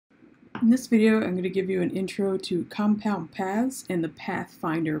In this video, I'm going to give you an intro to compound paths and the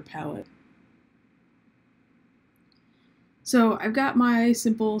Pathfinder palette. So I've got my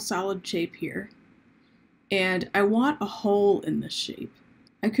simple solid shape here, and I want a hole in this shape.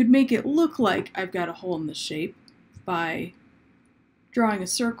 I could make it look like I've got a hole in this shape by drawing a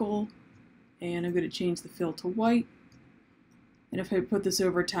circle, and I'm going to change the fill to white. And if I put this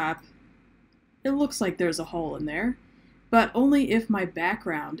over top, it looks like there's a hole in there, but only if my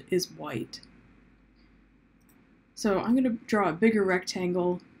background is white. So I'm going to draw a bigger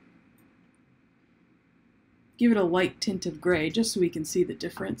rectangle, give it a light tint of gray just so we can see the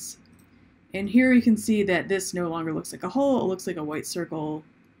difference. And here you can see that this no longer looks like a hole, it looks like a white circle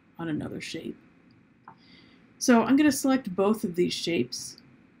on another shape. So I'm going to select both of these shapes,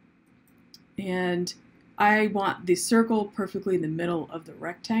 and I want the circle perfectly in the middle of the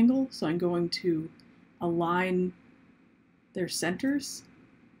rectangle, so I'm going to align their centers.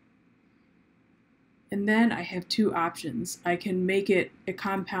 And then I have two options. I can make it a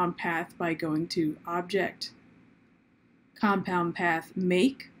compound path by going to Object, Compound Path,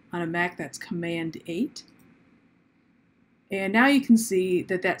 Make. On a Mac, that's Command 8. And now you can see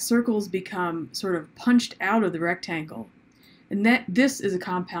that that circle's become sort of punched out of the rectangle. And this is a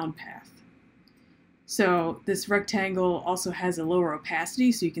compound path. So this rectangle also has a lower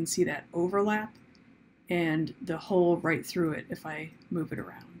opacity, so you can see that overlap and the hole right through it if I move it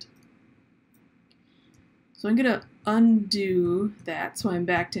around. So I'm going to undo that so I'm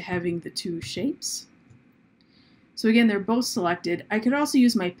back to having the two shapes. So again, they're both selected. I could also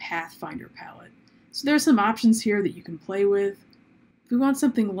use my Pathfinder palette. So there's some options here that you can play with. If we want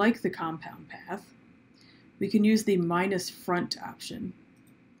something like the compound path, we can use the minus front option.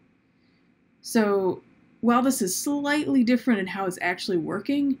 So while this is slightly different in how it's actually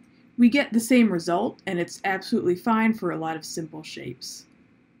working, we get the same result, and it's absolutely fine for a lot of simple shapes.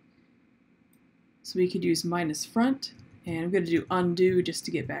 So we could use minus front, and I'm going to do undo just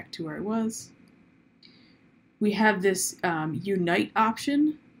to get back to where I was. We have this unite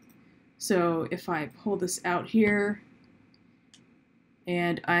option. So if I pull this out here,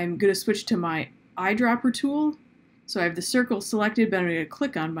 and I'm going to switch to my eyedropper tool. So I have the circle selected, but I'm going to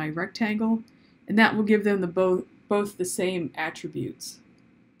click on my rectangle, and that will give them both the same attributes.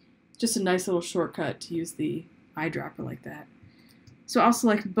 Just a nice little shortcut to use the eyedropper like that. So I'll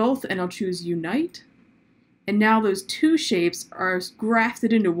select both and I'll choose Unite. And now those two shapes are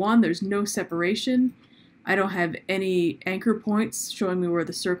grafted into one. There's no separation. I don't have any anchor points showing me where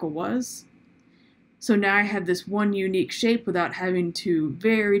the circle was. So now I have this one unique shape without having to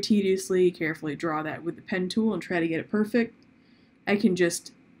very tediously, carefully draw that with the pen tool and try to get it perfect. I can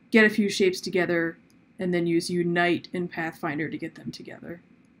just get a few shapes together and then use Unite in Pathfinder to get them together.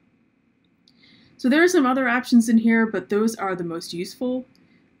 So there are some other options in here, but those are the most useful.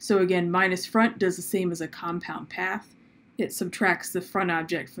 So again, minus front does the same as a compound path. It subtracts the front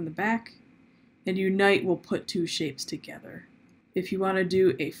object from the back, and Unite will put two shapes together. If you want to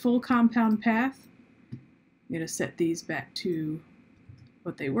do a full compound path, I'm going to set these back to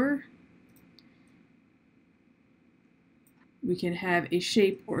what they were. We can have a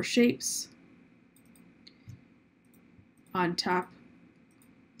shape or shapes on top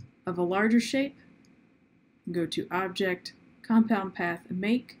of a larger shape. Go to Object, Compound Path, and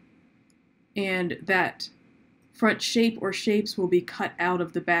Make, and that front shape or shapes will be cut out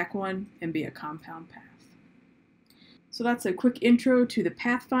of the back one and be a compound path. So that's a quick intro to the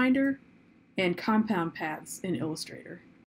Pathfinder and compound paths in Illustrator.